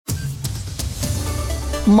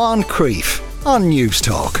Moncrief on News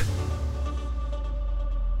Talk.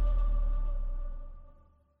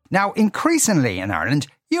 Now, increasingly in Ireland,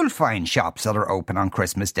 you'll find shops that are open on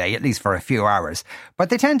Christmas Day, at least for a few hours. But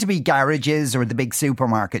they tend to be garages or the big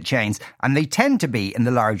supermarket chains, and they tend to be in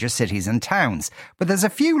the larger cities and towns. But there's a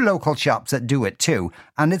few local shops that do it too,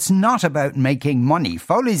 and it's not about making money.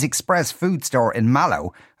 Foley's Express food store in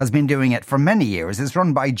Mallow has been doing it for many years. It's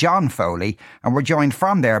run by John Foley, and we're joined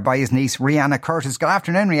from there by his niece, Rhyanna Curtis. Good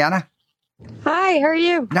afternoon, Rhyanna. Hi, how are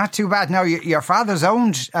you? Not too bad. Now, your father's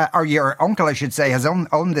owned, or your uncle, I should say, has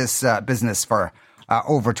owned this business for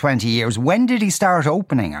over 20 years. When did he start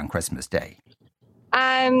opening on Christmas Day?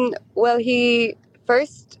 Well, he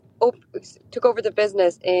first took over the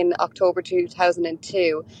business in October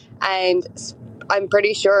 2002, and I'm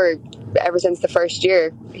pretty sure ever since the first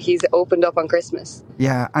year he's opened up on Christmas.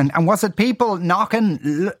 Yeah, and was it people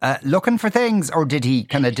knocking, looking for things, or did he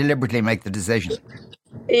kind of deliberately make the decision?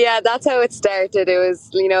 Yeah, that's how it started. It was,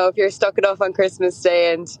 if you're stuck enough on Christmas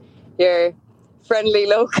Day and you're friendly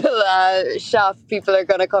local shop, people are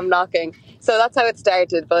going to come knocking. So that's how it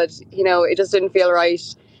started. But, it just didn't feel right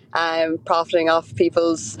profiting off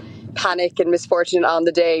people's panic and misfortune on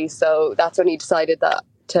the day. So that's when he decided that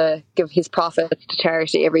to give his profits to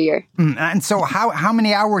charity every year. And so how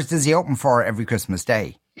many hours does he open for every Christmas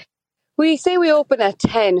Day? We say we open at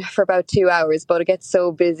 10 for about 2 hours, but it gets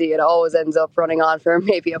so busy it always ends up running on for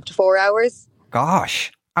maybe up to 4 hours.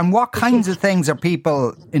 Gosh. And what kinds of things are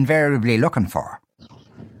people invariably looking for?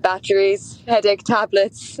 Batteries, headache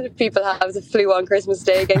tablets. People have the flu on Christmas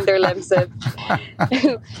Day, getting their Lemsip.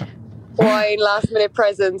 Wine, last minute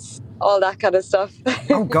presents, all that kind of stuff.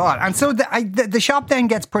 Oh, God. And so the shop then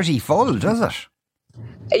gets pretty full, does it?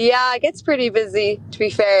 Yeah, it gets pretty busy, to be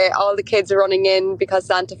fair. All the kids are running in because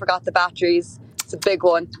Santa forgot the batteries. It's a big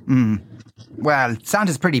one. Well,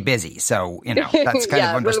 Santa's pretty busy, so, that's kind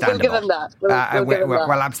of understandable. We'll give him that. We'll give him that.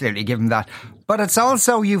 Well, absolutely, give him that. But it's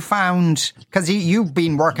also, you found, because you've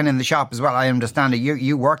been working in the shop as well, I understand it,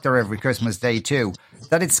 you work there every Christmas Day too,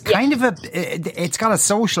 that it's kind of it's got a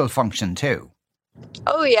social function too.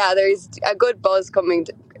 Oh yeah, there's a good buzz coming,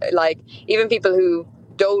 even people who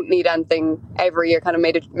don't need anything every year kind of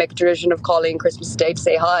make a tradition of calling Christmas Day to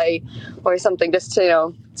say hi or something, just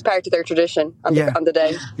to, it's part of their tradition on the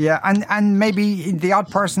day. Yeah, and maybe the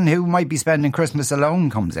odd person who might be spending Christmas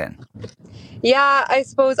alone comes in. Yeah, I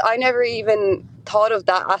suppose I never even thought of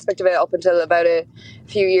that aspect of it up until about a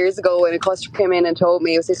few years ago when a customer came in and told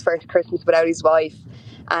me it was his first Christmas without his wife.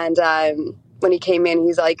 And when he came in,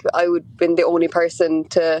 he's like, I would have been the only person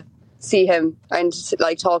to see him and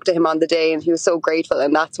talk to him on the day, and he was so grateful.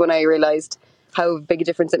 And that's when I realised how big a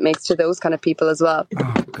difference it makes to those kind of people as well.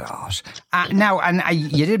 Oh gosh! Now, and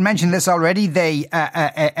you did mention this already. They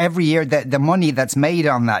every year the money that's made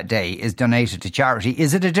on that day is donated to charity.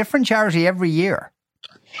 Is it a different charity every year?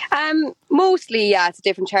 Mostly, yeah, it's a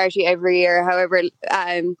different charity every year. However,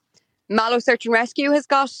 Mallow Search and Rescue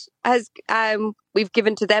we've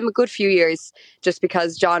given to them a good few years just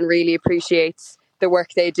because John really appreciates the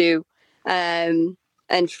work they do.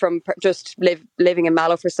 And from just living in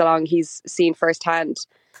Mallow for so long, he's seen firsthand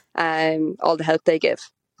all the help they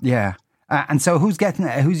give. Yeah. And so who's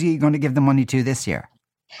he going to give the money to this year?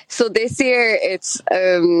 So this year it's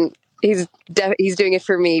he's doing it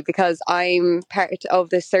for me because I'm part of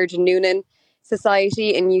the Surgeon Noonan Society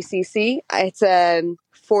in UCC. It's a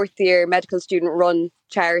fourth year medical student run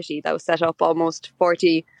charity that was set up almost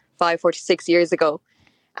 46 years ago.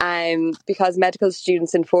 Because medical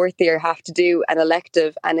students in fourth year have to do an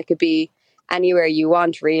elective, and it could be anywhere you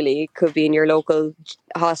want, really. It could be in your local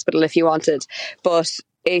hospital if you wanted. But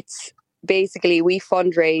it's basically, we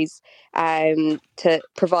fundraise to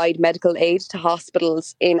provide medical aid to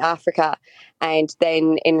hospitals in Africa. And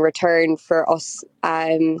then in return for us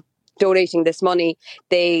donating this money,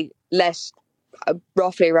 they let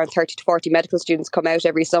roughly around 30 to 40 medical students come out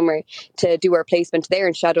every summer to do our placement there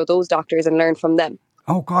and shadow those doctors and learn from them.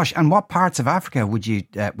 Oh gosh! And what parts of Africa would you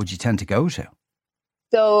tend to go to?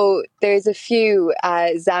 So there's a few: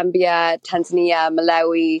 Zambia, Tanzania,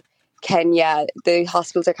 Malawi, Kenya. The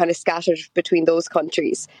hospitals are kind of scattered between those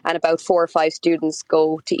countries, and about 4 or 5 students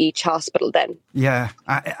go to each hospital. Then, yeah,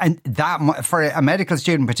 and that for a medical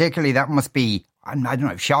student, particularly, that must be. I don't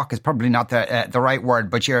know if shock is probably not the right word,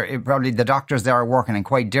 but probably the doctors there are working in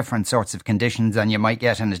quite different sorts of conditions than you might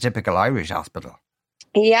get in a typical Irish hospital.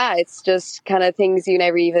 Yeah, it's just kind of things you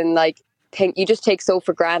never even think. You just take so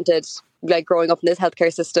for granted, growing up in this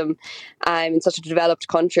healthcare system in such a developed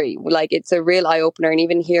country. It's a real eye opener, and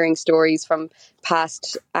even hearing stories from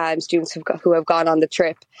past students who have gone on the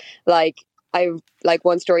trip.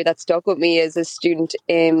 One story that stuck with me is a student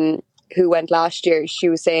who went last year, she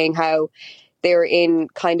was saying how they were in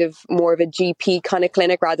kind of more of a GP kind of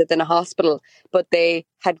clinic rather than a hospital, but they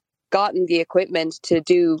had gotten the equipment to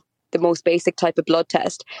do the most basic type of blood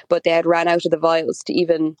test, but they had ran out of the vials to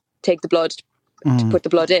even take the blood, to put the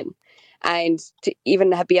blood in. And to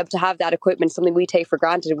even be able to have that equipment, something we take for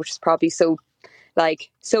granted, which is probably so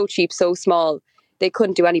cheap, so small, they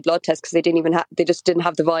couldn't do any blood tests because they just didn't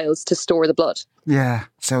have the vials to store the blood.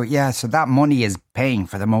 So that money is paying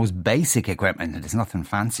for the most basic equipment, and it's nothing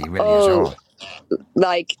fancy really at all.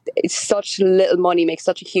 Like, it's such little money makes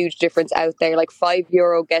such a huge difference out there. Like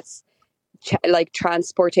 €5 gets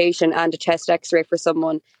transportation and a chest x-ray for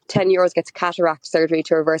someone. €10 gets cataract surgery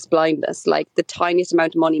to reverse blindness. Like, the tiniest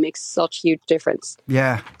amount of money makes such a huge difference.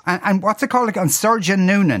 Yeah. And what's it called again? Surgeon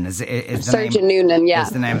Noonan is the Surgeon Noonan, yeah. Is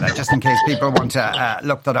the name of that, just in case people want to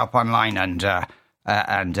look that up online and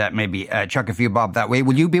maybe chuck a few bob that way.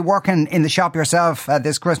 Will you be working in the shop yourself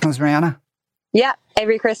this Christmas, Rhyanna? Yeah,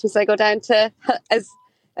 every Christmas I go down to,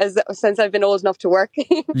 since I've been old enough to work.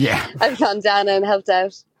 Yeah. I've gone down and helped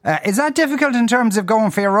out. Is that difficult in terms of going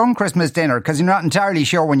for your own Christmas dinner? Because you're not entirely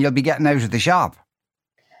sure when you'll be getting out of the shop.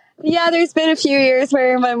 Yeah, there's been a few years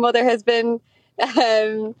where my mother has been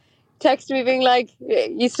texting me being like,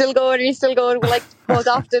 you still going? Are you still going? We'll hold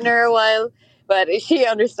off dinner a while. But she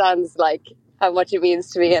understands how much it means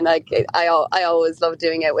to me. And I always love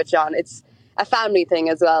doing it with John. It's a family thing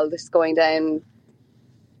as well, just going down.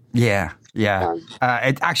 Yeah.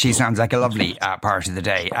 It actually sounds like a lovely part of the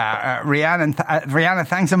day. Rhyanna,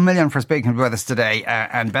 thanks a million for speaking with us today,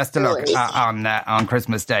 and best of luck on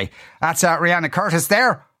Christmas Day. That's Rhyanna Curtis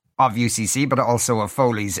there of UCC, but also of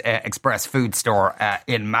Foley's Express Food Store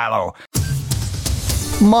in Mallow.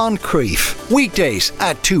 Moncrief, weekdays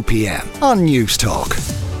at 2 p.m. on News Talk.